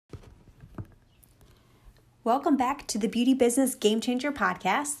Welcome back to the Beauty Business Game Changer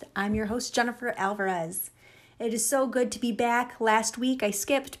podcast. I'm your host, Jennifer Alvarez. It is so good to be back. Last week I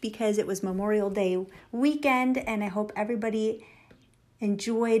skipped because it was Memorial Day weekend, and I hope everybody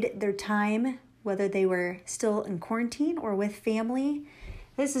enjoyed their time, whether they were still in quarantine or with family.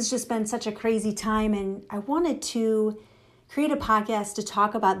 This has just been such a crazy time, and I wanted to create a podcast to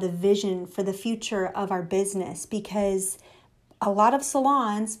talk about the vision for the future of our business because a lot of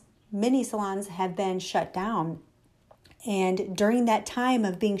salons, many salons have been shut down. And during that time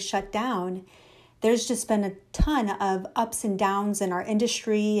of being shut down, there's just been a ton of ups and downs in our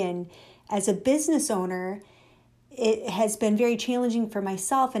industry. And as a business owner, it has been very challenging for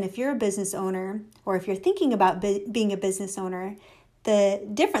myself. And if you're a business owner, or if you're thinking about being a business owner, the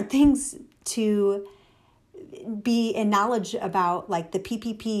different things to be in knowledge about, like the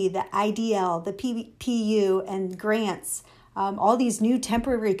PPP, the IDL, the PPU, and grants, all these new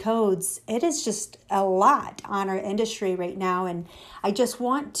temporary codes, it is just a lot on our industry right now. And I just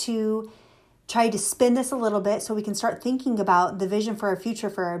want to try to spin this a little bit so we can start thinking about the vision for our future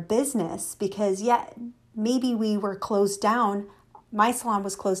for our business. Because maybe we were closed down. My salon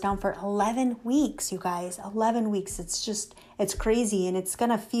was closed down for 11 weeks, you guys, 11 weeks. It's crazy, and it's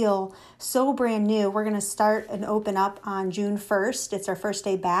going to feel so brand new. We're going to start and open up on June 1st. It's our first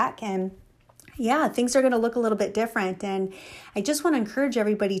day back, and things are going to look a little bit different. And I just want to encourage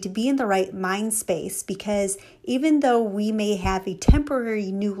everybody to be in the right mind space, because even though we may have a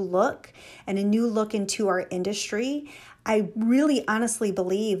temporary new look and a new look into our industry, I really honestly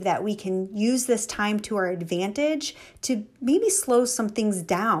believe that we can use this time to our advantage to maybe slow some things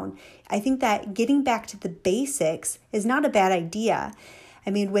down. I think that getting back to the basics is not a bad idea.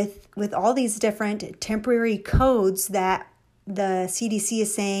 I mean, with all these different temporary codes that the CDC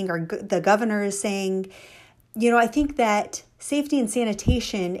is saying, or the governor is saying, I think that safety and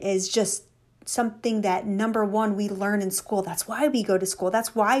sanitation is just something that, number one, we learn in school. That's why we go to school.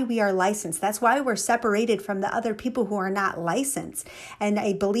 That's why we are licensed. That's why we're separated from the other people who are not licensed. And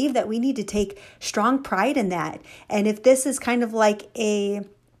I believe that we need to take strong pride in that. And if this is kind of like a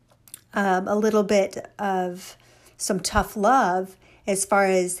little bit of some tough love, as far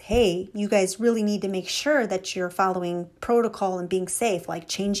as, hey, you guys really need to make sure that you're following protocol and being safe, like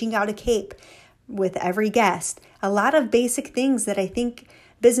changing out a cape with every guest. A lot of basic things that I think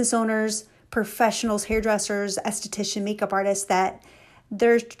business owners, professionals, hairdressers, esthetician, makeup artists, that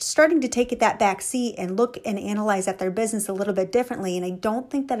they're starting to take that back seat and look and analyze at their business a little bit differently. And I don't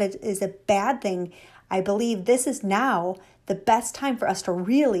think that it is a bad thing. I believe this is now the best time for us to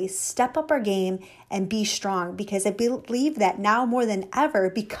really step up our game and be strong, because I believe that now more than ever,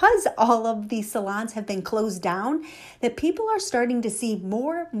 because all of these salons have been closed down, that people are starting to see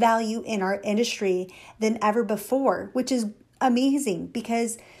more value in our industry than ever before, which is amazing.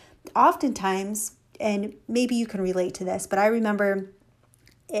 Because oftentimes, and maybe you can relate to this, but I remember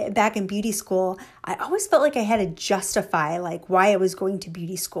back in beauty school, I always felt like I had to justify why I was going to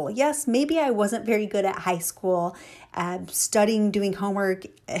beauty school. Yes, maybe I wasn't very good at high school, studying, doing homework,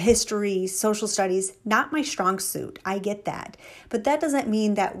 history, social studies, not my strong suit. I get that. But that doesn't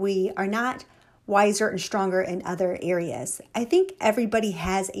mean that we are not wiser and stronger in other areas. I think everybody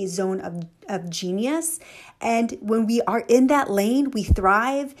has a zone of genius. And when we are in that lane, we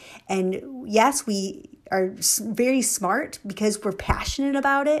thrive. And yes, we are very smart because we're passionate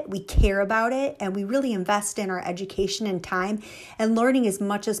about it, we care about it, and we really invest in our education and time and learning as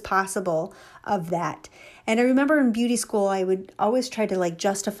much as possible of that. And I remember in beauty school, I would always try to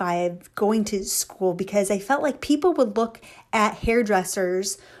justify going to school because I felt like people would look at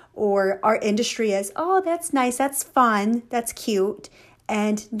hairdressers or our industry as, oh, that's nice, that's fun, that's cute.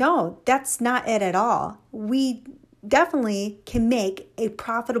 And no, that's not it at all. We definitely can make a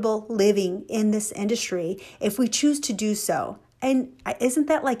profitable living in this industry if we choose to do so. And isn't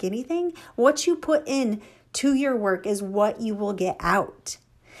that like anything? What you put in to your work is what you will get out.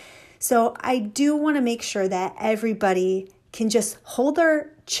 So I do want to make sure that everybody can just hold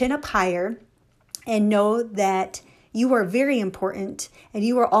their chin up higher and know that you are very important and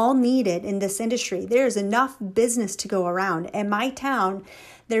you are all needed in this industry. There's enough business to go around. In my town,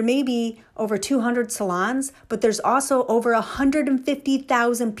 there may be over 200 salons, but there's also over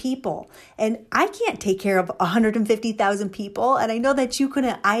 150,000 people. And I can't take care of 150,000 people, and I know that you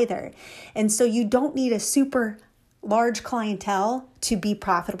couldn't either. And so you don't need a super large clientele to be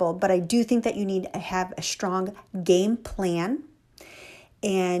profitable, but I do think that you need to have a strong game plan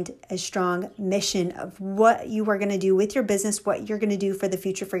and a strong mission of what you are going to do with your business, what you're going to do for the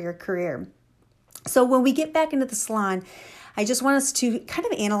future for your career. So when we get back into the salon, I just want us to kind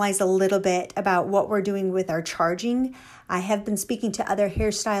of analyze a little bit about what we're doing with our charging. I have been speaking to other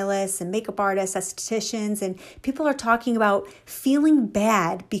hairstylists and makeup artists, estheticians, and people are talking about feeling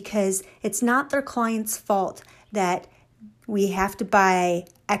bad because it's not their client's fault that we have to buy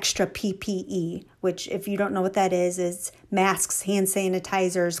extra PPE, which if you don't know what that is masks, hand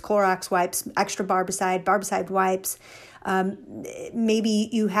sanitizers, Clorox wipes, extra barbicide wipes. Maybe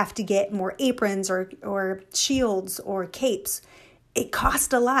you have to get more aprons or shields or capes. It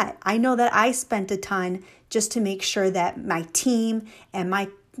costs a lot. I know that I spent a ton just to make sure that my team and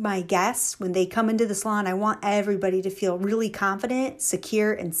my guests, when they come into the salon, I want everybody to feel really confident,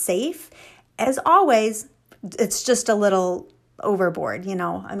 secure, and safe. As always, it's just a little overboard,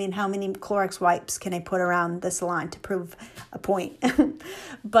 I mean, how many Clorox wipes can I put around the salon to prove a point?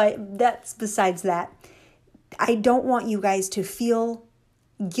 But that's besides that. I don't want you guys to feel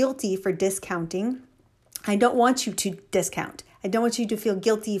guilty for discounting. I don't want you to discount. I don't want you to feel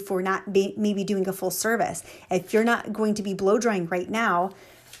guilty for not maybe doing a full service. If you're not going to be blow drying right now,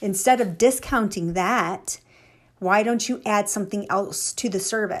 instead of discounting that, why don't you add something else to the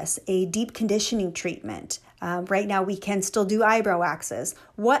service? A deep conditioning treatment. Right now, we can still do eyebrow waxes.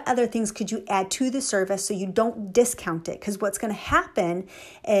 What other things could you add to the service so you don't discount it? Because what's going to happen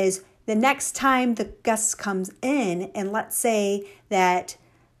is the next time the guest comes in, and let's say that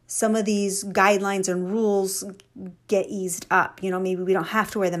some of these guidelines and rules get eased up. Maybe we don't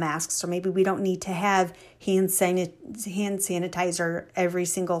have to wear the masks, or maybe we don't need to have hand sanitizer every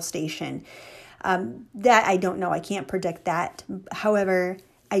single station. That I don't know. I can't predict that. However,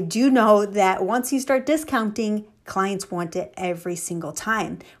 I do know that once you start discounting, clients want it every single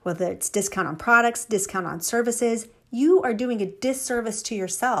time. Whether it's discount on products, discount on services, you are doing a disservice to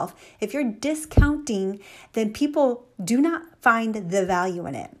yourself. If you're discounting, then people do not find the value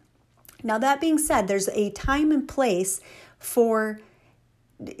in it. Now, that being said, there's a time and place for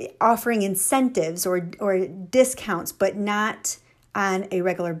offering incentives or discounts, but not on a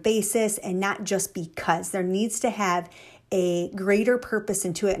regular basis and not just because. There needs to have a greater purpose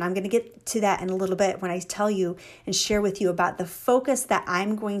into it. And I'm going to get to that in a little bit when I tell you and share with you about the focus that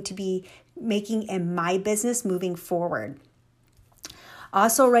I'm going to be making in my business moving forward.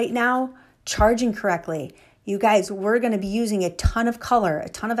 Also, right now, charging correctly. You guys, we're going to be using a ton of color, a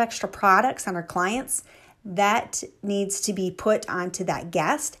ton of extra products on our clients. That needs to be put onto that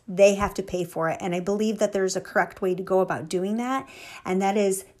guest. They have to pay for it. And I believe that there's a correct way to go about doing that. And that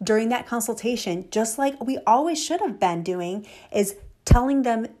is during that consultation, just like we always should have been doing, is telling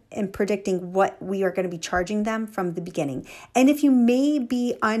them and predicting what we are going to be charging them from the beginning. And if you may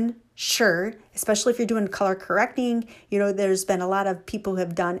be unsure, especially if you're doing color correcting, there's been a lot of people who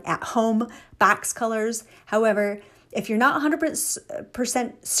have done at home box colors. However, if you're not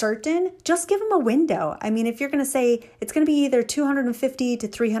 100% certain, just give them a window. I mean, if you're going to say it's going to be either $250 to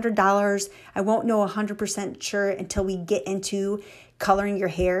 $300, I won't know 100% sure until we get into coloring your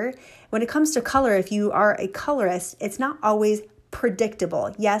hair. When it comes to color, if you are a colorist, it's not always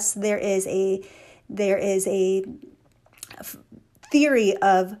predictable. Yes, there is a theory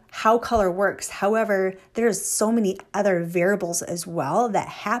of how color works. However, there's so many other variables as well that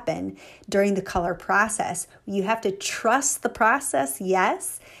happen during the color process. You have to trust the process,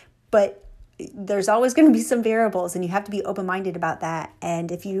 yes, but there's always going to be some variables and you have to be open-minded about that.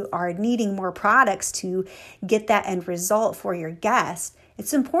 And if you are needing more products to get that end result for your guest,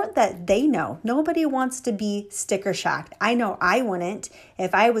 it's important that they know. Nobody wants to be sticker shocked. I know I wouldn't.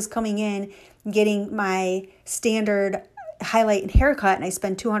 If I was coming in getting my standard highlight and haircut and I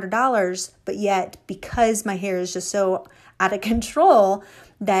spend $200, but yet because my hair is just so out of control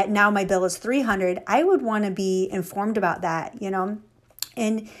that now my bill is $300, I would want to be informed about that,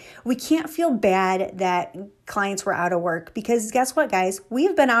 And we can't feel bad that clients were out of work because guess what, guys?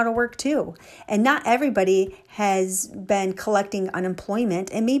 We've been out of work too. And not everybody has been collecting unemployment.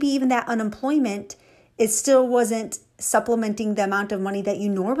 And maybe even that unemployment, it still wasn't supplementing the amount of money that you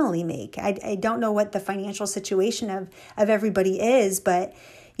normally make. I don't know what the financial situation of everybody is, but,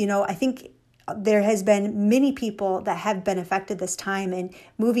 I think there has been many people that have been affected this time, and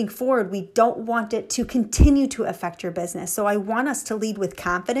moving forward, we don't want it to continue to affect your business. So I want us to lead with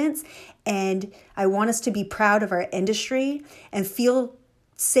confidence, and I want us to be proud of our industry and feel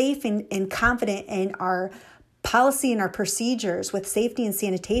safe and confident in our policy and our procedures with safety and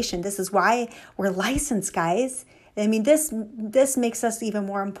sanitation. This is why we're licensed, guys. I mean, this makes us even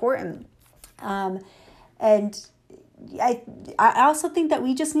more important. And I also think that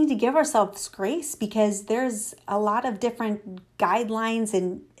we just need to give ourselves grace because there's a lot of different guidelines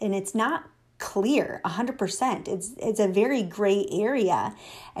and it's not clear 100%. It's a very gray area.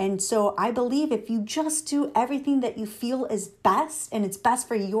 And so I believe if you just do everything that you feel is best and it's best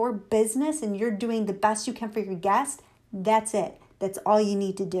for your business and you're doing the best you can for your guest, that's it. That's all you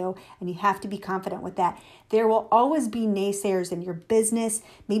need to do. And you have to be confident with that. There will always be naysayers in your business.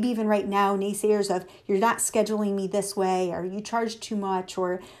 Maybe even right now, naysayers of you're not scheduling me this way, or you charge too much,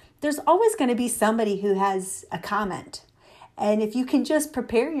 or there's always going to be somebody who has a comment. And if you can just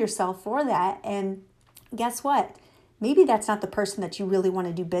prepare yourself for that, and guess what? Maybe that's not the person that you really want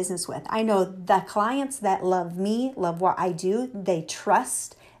to do business with. I know the clients that love me, love what I do, they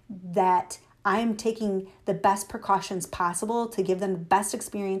trust that I'm taking the best precautions possible to give them the best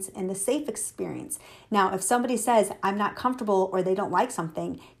experience and the safe experience. Now, if somebody says, I'm not comfortable or they don't like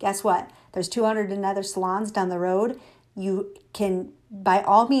something, guess what? There's 200 another salons down the road. You can, by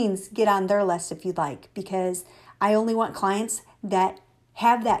all means, get on their list if you'd like, because I only want clients that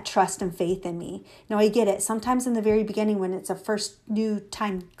have that trust and faith in me. Now, I get it. Sometimes in the very beginning when it's a first new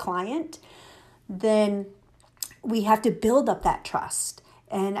time client, then we have to build up that trust.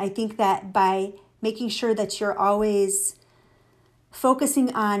 And I think that by making sure that you're always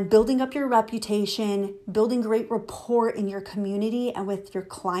focusing on building up your reputation, building great rapport in your community and with your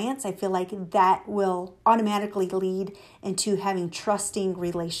clients, I feel like that will automatically lead into having trusting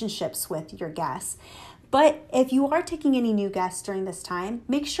relationships with your guests. But if you are taking any new guests during this time,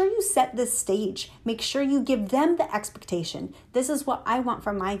 make sure you set this stage. Make sure you give them the expectation. This is what I want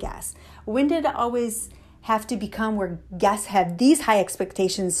from my guests. When did it always have to become where guests have these high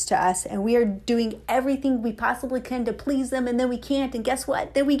expectations to us and we are doing everything we possibly can to please them and then we can't, and guess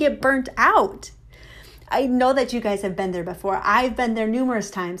what? Then we get burnt out. I know that you guys have been there before. I've been there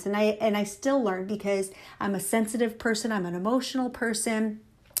numerous times, and I still learn because I'm a sensitive person, I'm an emotional person,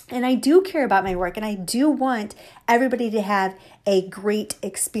 and I do care about my work, and I do want everybody to have a great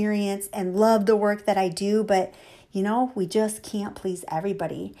experience and love the work that I do, but we just can't please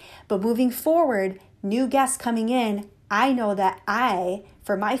everybody. But moving forward, new guests coming in, I know that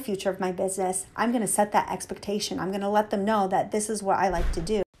for my future of my business, I'm going to set that expectation. I'm going to let them know that this is what I like to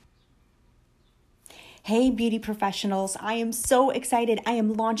do. Hey, beauty professionals, I am so excited. I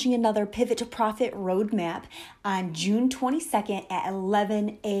am launching another Pivot to Profit roadmap on June 22nd at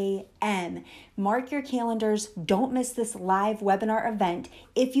 11 a.m. Mark your calendars. Don't miss this live webinar event.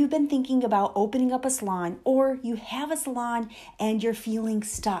 If you've been thinking about opening up a salon, or you have a salon and you're feeling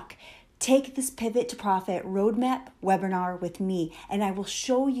stuck, take this Pivot to Profit roadmap webinar with me, and I will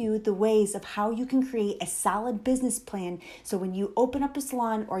show you the ways of how you can create a solid business plan so when you open up a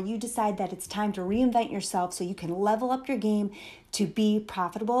salon or you decide that it's time to reinvent yourself so you can level up your game to be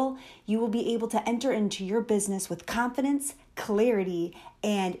profitable, you will be able to enter into your business with confidence, clarity,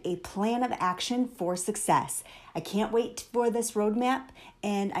 and a plan of action for success. I can't wait for this roadmap,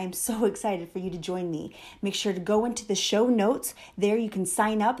 and I'm so excited for you to join me. Make sure to go into the show notes. There you can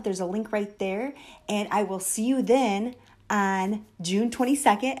sign up. There's a link right there, and I will see you then on June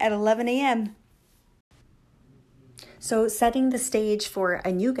 22nd at 11 a.m. So setting the stage for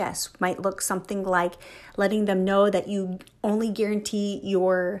a new guest might look something like letting them know that you only guarantee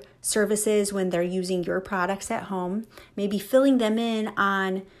your services when they're using your products at home, maybe filling them in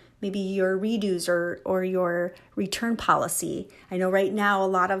on maybe your redos or your return policy. I know right now a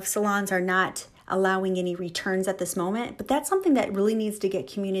lot of salons are not allowing any returns at this moment, but that's something that really needs to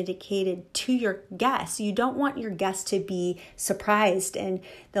get communicated to your guests. You don't want your guests to be surprised. And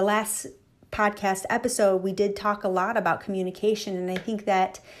the last podcast episode, we did talk a lot about communication. And I think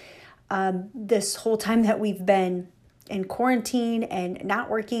that this whole time that we've been in quarantine and not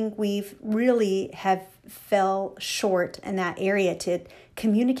working, we've really have fell short in that area to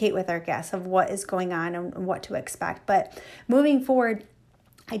communicate with our guests of what is going on and what to expect. But moving forward,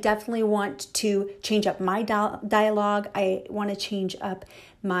 I definitely want to change up my dialogue. I want to change up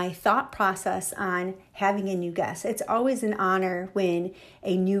my thought process on having a new guest. It's always an honor when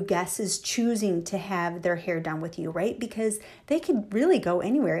a new guest is choosing to have their hair done with you, right? Because they could really go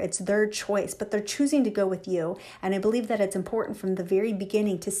anywhere. It's their choice, but they're choosing to go with you. And I believe that it's important from the very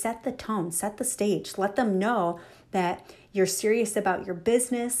beginning to set the tone, set the stage, let them know that you're serious about your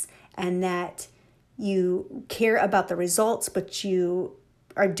business and that you care about the results, but you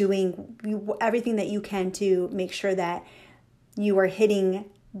are doing everything that you can to make sure that you are hitting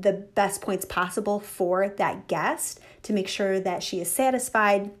the best points possible for that guest to make sure that she is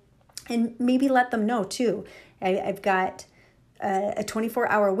satisfied, and maybe let them know too. I've got a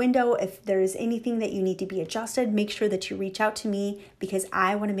 24-hour window. If there's anything that you need to be adjusted, make sure that you reach out to me because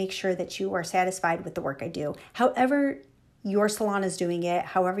I want to make sure that you are satisfied with the work I do. However your salon is doing it,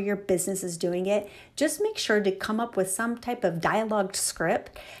 however your business is doing it, just make sure to come up with some type of dialogued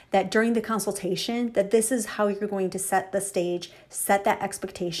script that during the consultation, that this is how you're going to set the stage, set that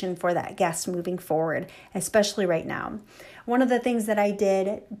expectation for that guest moving forward, especially right now. One of the things that I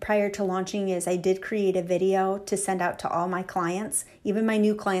did prior to launching is I did create a video to send out to all my clients. Even my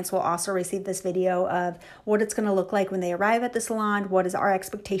new clients will also receive this video of what it's going to look like when they arrive at the salon, what is our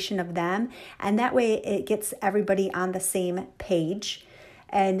expectation of them, and that way it gets everybody on the same page.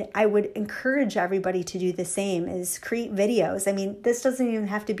 And I would encourage everybody to do the same, is create videos. I mean, this doesn't even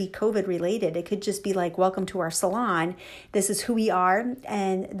have to be COVID related. It could just be like, welcome to our salon. This is who we are,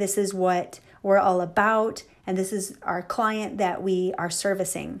 and this is what we're all about, and this is our client that we are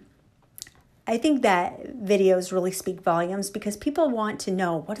servicing. I think that videos really speak volumes because people want to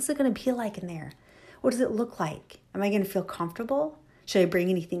know, what is it going to be like in there? What does it look like? Am I going to feel comfortable? Should I bring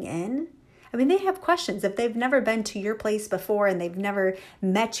anything in? I mean, they have questions. If they've never been to your place before and they've never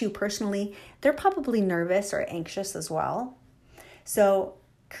met you personally, they're probably nervous or anxious as well. So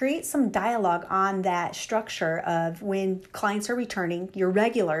create some dialogue on that structure of when clients are returning, your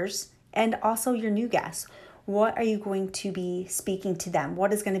regulars, and also your new guests. What are you going to be speaking to them?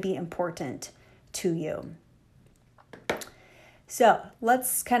 What is going to be important to you? So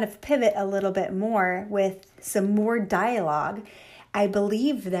let's kind of pivot a little bit more with some more dialogue. I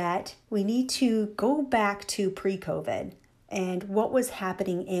believe that we need to go back to pre-COVID and what was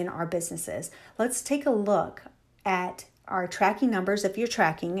happening in our businesses. Let's take a look at our tracking numbers if you're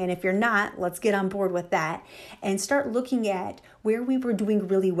tracking, and if you're not, let's get on board with that and start looking at where we were doing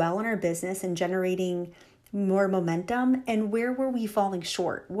really well in our business and generating more momentum, and where were we falling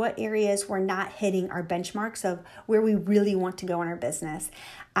short? What areas were not hitting our benchmarks of where we really want to go in our business?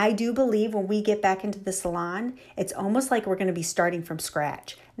 I do believe when we get back into the salon, it's almost like we're going to be starting from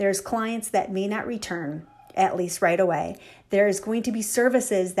scratch. There's clients that may not return, at least right away. There's going to be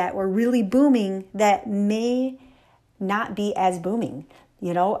services that were really booming that may not be as booming.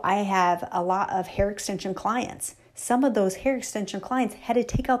 You know, I have a lot of hair extension clients. Some of those hair extension clients had to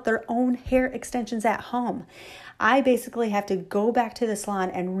take out their own hair extensions at home. I basically have to go back to the salon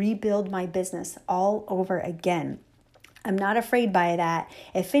and rebuild my business all over again. I'm not afraid by that.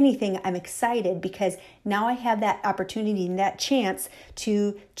 If anything, I'm excited because now I have that opportunity and that chance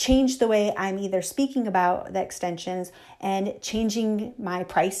to change the way I'm either speaking about the extensions and changing my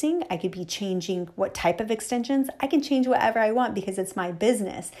pricing. I could be changing what type of extensions. I can change whatever I want because it's my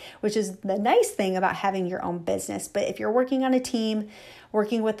business, which is the nice thing about having your own business. But if you're working on a team,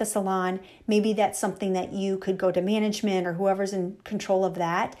 working with the salon, maybe that's something that you could go to management or whoever's in control of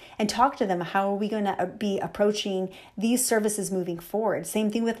that and talk to them. How are we going to be approaching these services moving forward?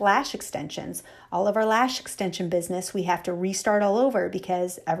 Same thing with lash extensions. All of our lash extension business, we have to restart all over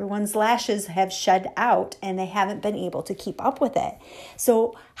because everyone's lashes have shed out and they haven't been able to keep up with it.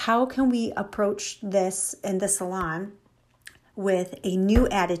 So how can we approach this in the salon with a new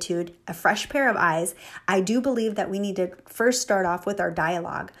attitude, a fresh pair of eyes? I do believe that we need to first start off with our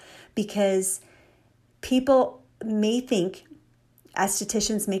dialogue because people may think,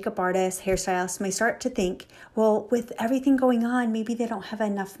 estheticians, makeup artists, hairstylists may start to think, well, with everything going on, maybe they don't have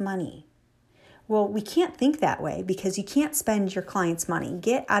enough money. Well, we can't think that way because you can't spend your clients' money.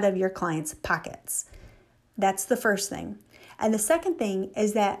 Get out of your clients' pockets. That's the first thing. And the second thing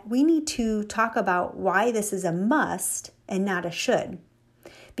is that we need to talk about why this is a must and not a should.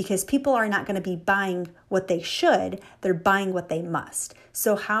 Because people are not going to be buying what they should, they're buying what they must.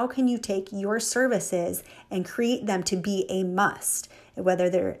 So how can you take your services and create them to be a must? Whether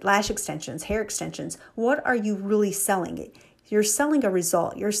they're lash extensions, hair extensions, what are you really selling? You're selling a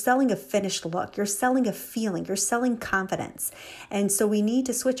result. You're selling a finished look. You're selling a feeling. You're selling confidence. And so we need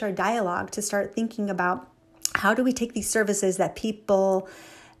to switch our dialogue to start thinking about how do we take these services that people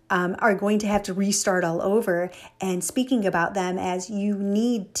are going to have to restart all over and speaking about them as you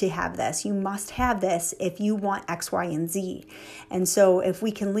need to have this. You must have this if you want X, Y, and Z. And so if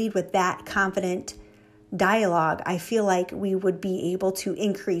we can lead with that confident dialogue, I feel like we would be able to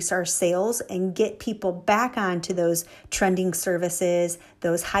increase our sales and get people back onto those trending services,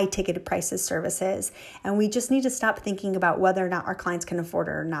 those high ticketed prices services. And we just need to stop thinking about whether or not our clients can afford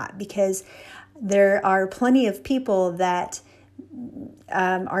it or not, because there are plenty of people that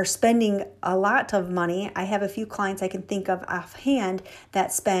are spending a lot of money. I have a few clients I can think of offhand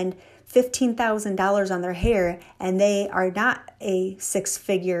that spend $15,000 on their hair, and they are not a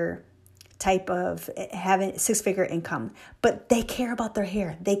six-figure type of having six-figure income, but they care about their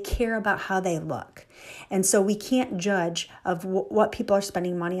hair. They care about how they look. And so we can't judge of what people are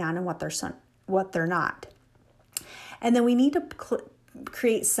spending money on and what they're not. And then we need to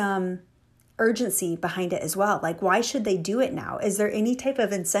create some urgency behind it as well. Like, why should they do it now? Is there any type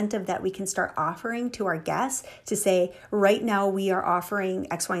of incentive that we can start offering to our guests to say, right now we are offering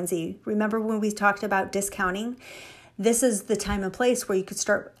X, Y, and Z? Remember when we talked about discounting? This is the time and place where you could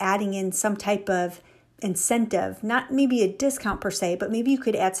start adding in some type of incentive, not maybe a discount per se, but maybe you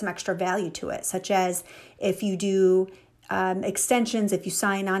could add some extra value to it, such as if you do extensions, if you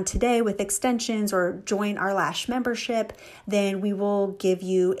sign on today with extensions or join our Lash membership, then we will give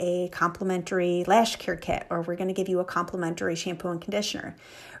you a complimentary lash care kit, or we're going to give you a complimentary shampoo and conditioner.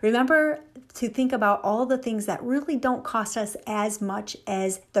 Remember to think about all the things that really don't cost us as much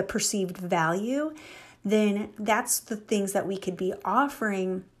as the perceived value. Then that's the things that we could be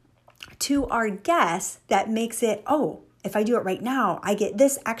offering to our guests that makes it, oh, if I do it right now, I get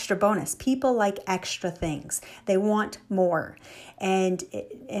this extra bonus. People like extra things. They want more. And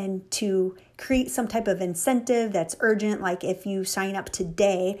to create some type of incentive that's urgent, like if you sign up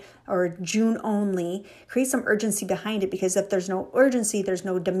today or June only, create some urgency behind it, because if there's no urgency, there's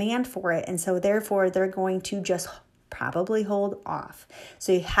no demand for it. And so therefore, they're going to just probably hold off.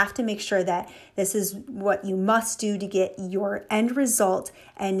 So you have to make sure that this is what you must do to get your end result,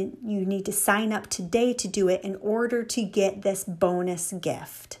 and you need to sign up today to do it in order to get this bonus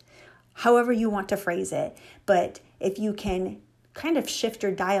gift. However you want to phrase it, but if you can kind of shift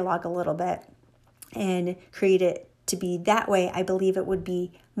your dialogue a little bit and create it to be that way, I believe it would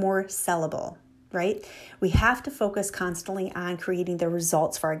be more sellable. Right? We have to focus constantly on creating the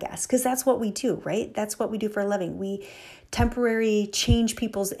results for our guests, because that's what we do, right? That's what we do for a living. We temporarily change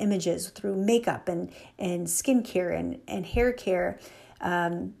people's images through makeup and skincare and hair care,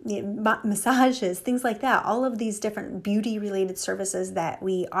 massages, things like that. All of these different beauty related services that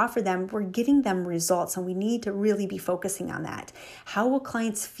we offer them, we're getting them results, and we need to really be focusing on that. How will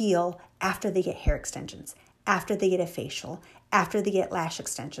clients feel after they get hair extensions, after they get a facial, after they get lash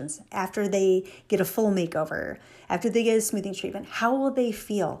extensions, after they get a full makeover, after they get a smoothing treatment? How will they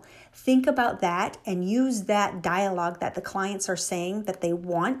feel? Think about that and use that dialogue that the clients are saying that they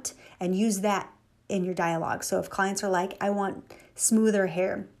want, and use that in your dialogue. So if clients are like, I want smoother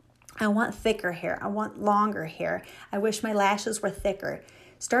hair, I want thicker hair, I want longer hair, I wish my lashes were thicker,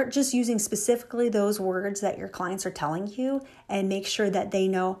 start just using specifically those words that your clients are telling you, and make sure that they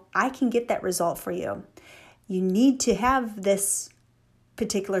know, I can get that result for you. You need to have this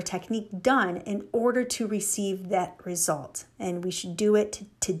particular technique done in order to receive that result. And we should do it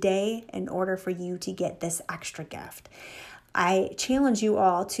today in order for you to get this extra gift. I challenge you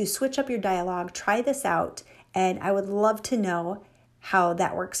all to switch up your dialogue, try this out, and I would love to know how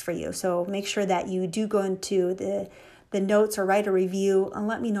that works for you. So make sure that you do go into the notes or write a review and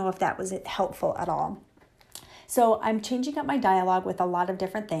let me know if that was helpful at all. So I'm changing up my dialogue with a lot of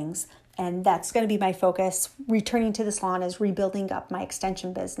different things, and that's going to be my focus. Returning to the salon is rebuilding up my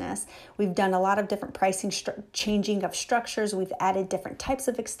extension business. We've done a lot of different pricing, changing of structures. We've added different types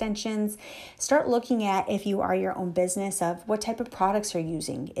of extensions. Start looking at, if you are your own business, of what type of products you're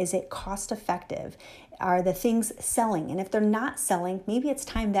using. Is it cost effective? Are the things selling? And if they're not selling, maybe it's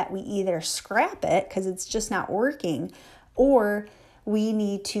time that we either scrap it because it's just not working, or we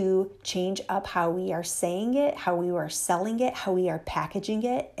need to change up how we are saying it, how we are selling it, how we are packaging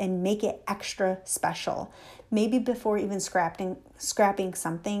it, and make it extra special. Maybe before even scrapping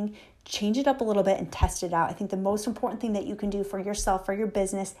something, change it up a little bit and test it out. I think the most important thing that you can do for yourself, for your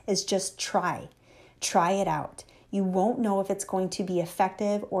business, is just try it out. You won't know if it's going to be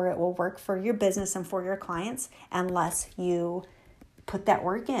effective or it will work for your business and for your clients unless you put that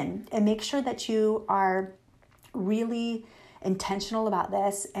work in. And make sure that you are really intentional about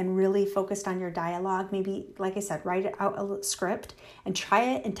this and really focused on your dialogue. Maybe, like I said, write out a script and try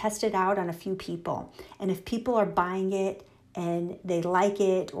it and test it out on a few people. And if people are buying it and they like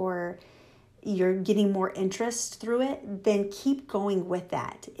it, or you're getting more interest through it, then keep going with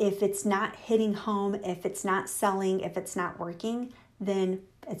that. If it's not hitting home, if it's not selling, if it's not working, then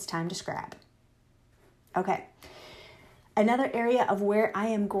it's time to scrap. Okay. Another area of where I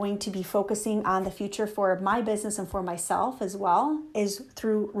am going to be focusing on the future for my business and for myself as well is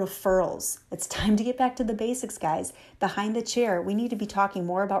through referrals. It's time to get back to the basics, guys. Behind the chair, we need to be talking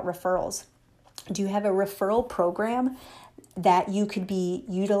more about referrals. Do you have a referral program that you could be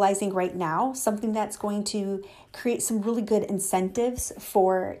utilizing right now? Something that's going to create some really good incentives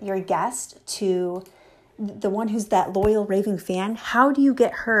for your guest, to the one who's that loyal raving fan. How do you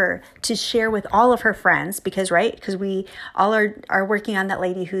get her to share with all of her friends? Because we all are working on that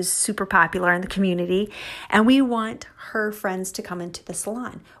lady who's super popular in the community, and we want her friends to come into the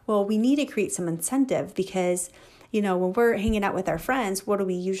salon. Well, we need to create some incentive, because When we're hanging out with our friends, what do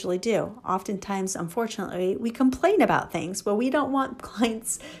we usually do? Oftentimes, unfortunately, we complain about things. Well, we don't want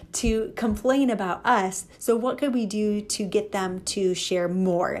clients to complain about us. So what could we do to get them to share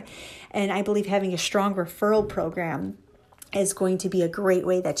more? And I believe having a strong referral program is going to be a great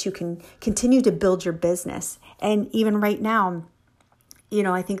way that you can continue to build your business. And even right now,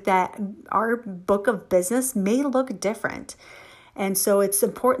 I think that our book of business may look different. And so it's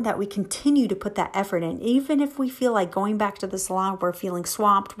important that we continue to put that effort in. Even if we feel like going back to the salon, we're feeling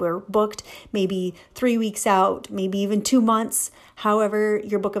swamped, we're booked maybe 3 weeks out, maybe even 2 months, however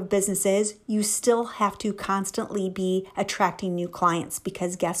your book of business is, you still have to constantly be attracting new clients,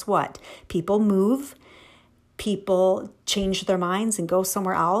 because guess what? People move. People change their minds and go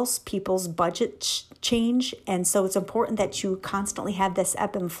somewhere else. People's budgets change. And so it's important that you constantly have this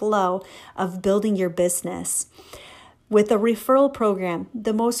ebb and flow of building your business. With a referral program,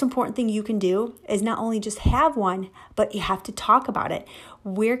 the most important thing you can do is not only just have one, but you have to talk about it.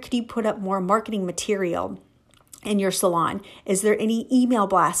 Where could you put up more marketing material in your salon? Is there any email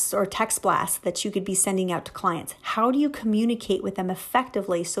blasts or text blasts that you could be sending out to clients? How do you communicate with them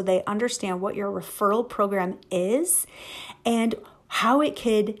effectively so they understand what your referral program is and how it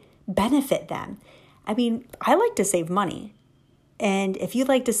could benefit them? I like to save money. And if you'd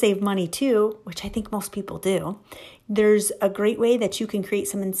like to save money too, which I think most people do, there's a great way that you can create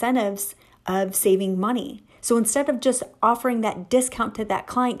some incentives of saving money. So instead of just offering that discount to that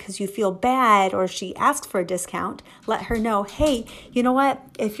client because you feel bad or she asks for a discount, let her know, hey, you know what?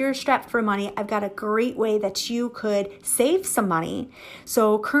 If you're strapped for money, I've got a great way that you could save some money.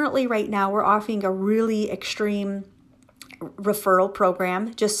 So currently right now, we're offering a really extreme referral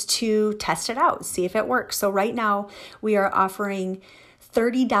program just to test it out, see if it works. So right now we are offering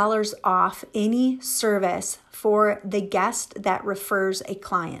 $30 off any service for the guest that refers a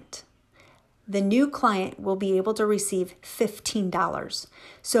client. The new client will be able to receive $15.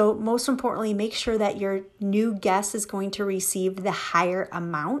 So most importantly, make sure that your new guest is going to receive the higher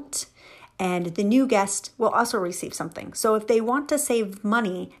amount, and the new guest will also receive something. So if they want to save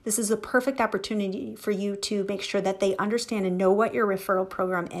money, this is a perfect opportunity for you to make sure that they understand and know what your referral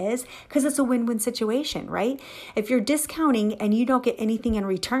program is, because it's a win-win situation, right? If you're discounting and you don't get anything in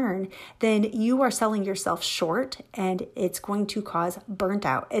return, then you are selling yourself short and it's going to cause burnt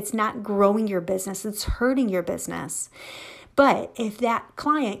out. It's not growing your business, it's hurting your business. But if that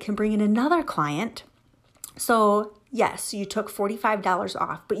client can bring in another client, so yes, you took $45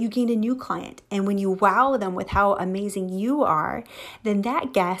 off, but you gained a new client. And when you wow them with how amazing you are, then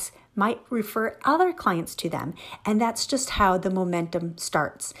that guest might refer other clients to them. And that's just how the momentum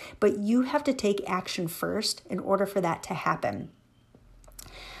starts. But you have to take action first in order for that to happen.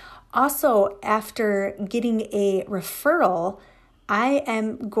 Also, after getting a referral, I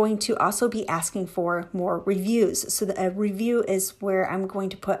am going to also be asking for more reviews. So a review is where I'm going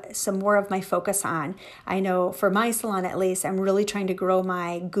to put some more of my focus on. I know for my salon, at least, I'm really trying to grow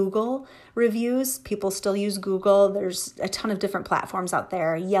my Google reviews. People still use Google. There's a ton of different platforms out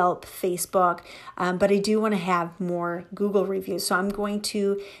there, Yelp, Facebook, but I do want to have more Google reviews. So I'm going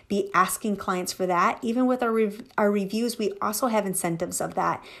to be asking clients for that. Even with our reviews, we also have incentives of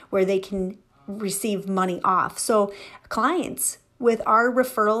that where they can receive money off. So clients with our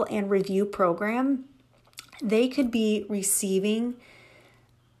referral and review program, they could be receiving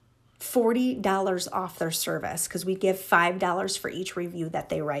 $40 off their service because we give $5 for each review that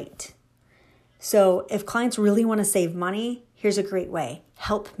they write. So if clients really want to save money, here's a great way.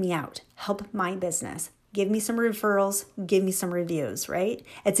 Help me out. Help my business. Give me some referrals. Give me some reviews, right?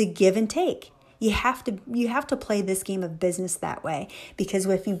 It's a give and take. You have to play this game of business that way, because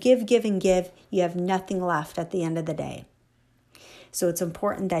if you give, and give, you have nothing left at the end of the day. So it's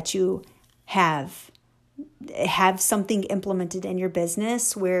important that you have something implemented in your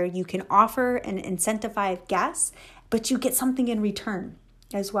business where you can offer and incentivize guests, but you get something in return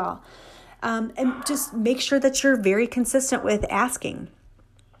as well. And just make sure that you're very consistent with asking.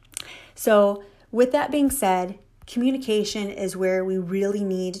 So with that being said, communication is where we really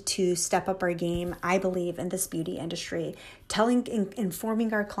need to step up our game, I believe, in this beauty industry.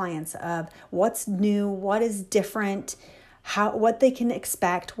 Informing our clients of what's new, what is different, what they can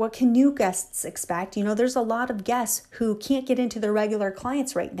expect, what can new guests expect. There's a lot of guests who can't get into their regular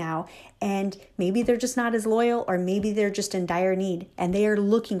clients right now, and maybe they're just not as loyal, or maybe they're just in dire need and they are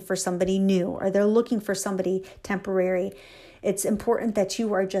looking for somebody new, or they're looking for somebody temporary. It's important that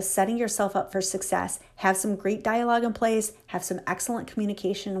you are just setting yourself up for success. Have some great dialogue in place, have some excellent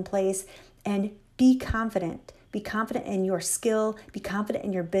communication in place, and be confident. Be confident in your skill, be confident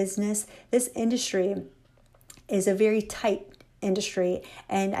in your business. This industry is a very tight industry.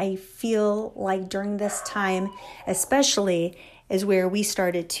 And I feel like during this time, especially, is where we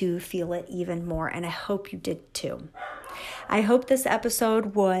started to feel it even more. And I hope you did too. I hope this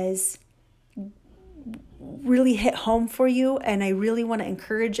episode was really hit home for you, and I really want to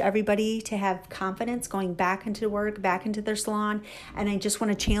encourage everybody to have confidence going back into work, back into their salon. And I just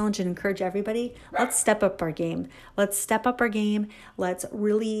want to challenge and encourage everybody, let's step up our game. Let's step up our game. Let's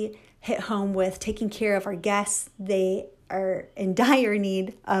really hit home with taking care of our guests. They are in dire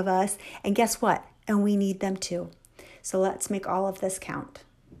need of us, and guess what? And we need them too. So let's make all of this count.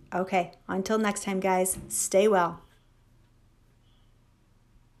 Okay, until next time, guys, stay well.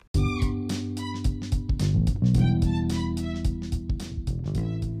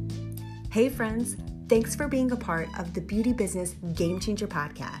 Hey friends, thanks for being a part of the Beauty Business Game Changer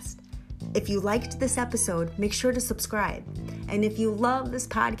podcast. If you liked this episode, make sure to subscribe. And if you love this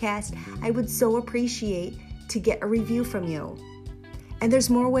podcast, I would so appreciate to get a review from you. And there's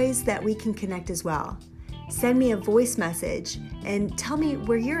more ways that we can connect as well. Send me a voice message and tell me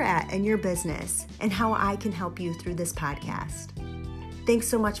where you're at in your business and how I can help you through this podcast. Thanks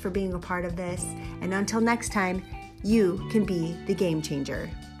so much for being a part of this. And until next time, you can be the game changer.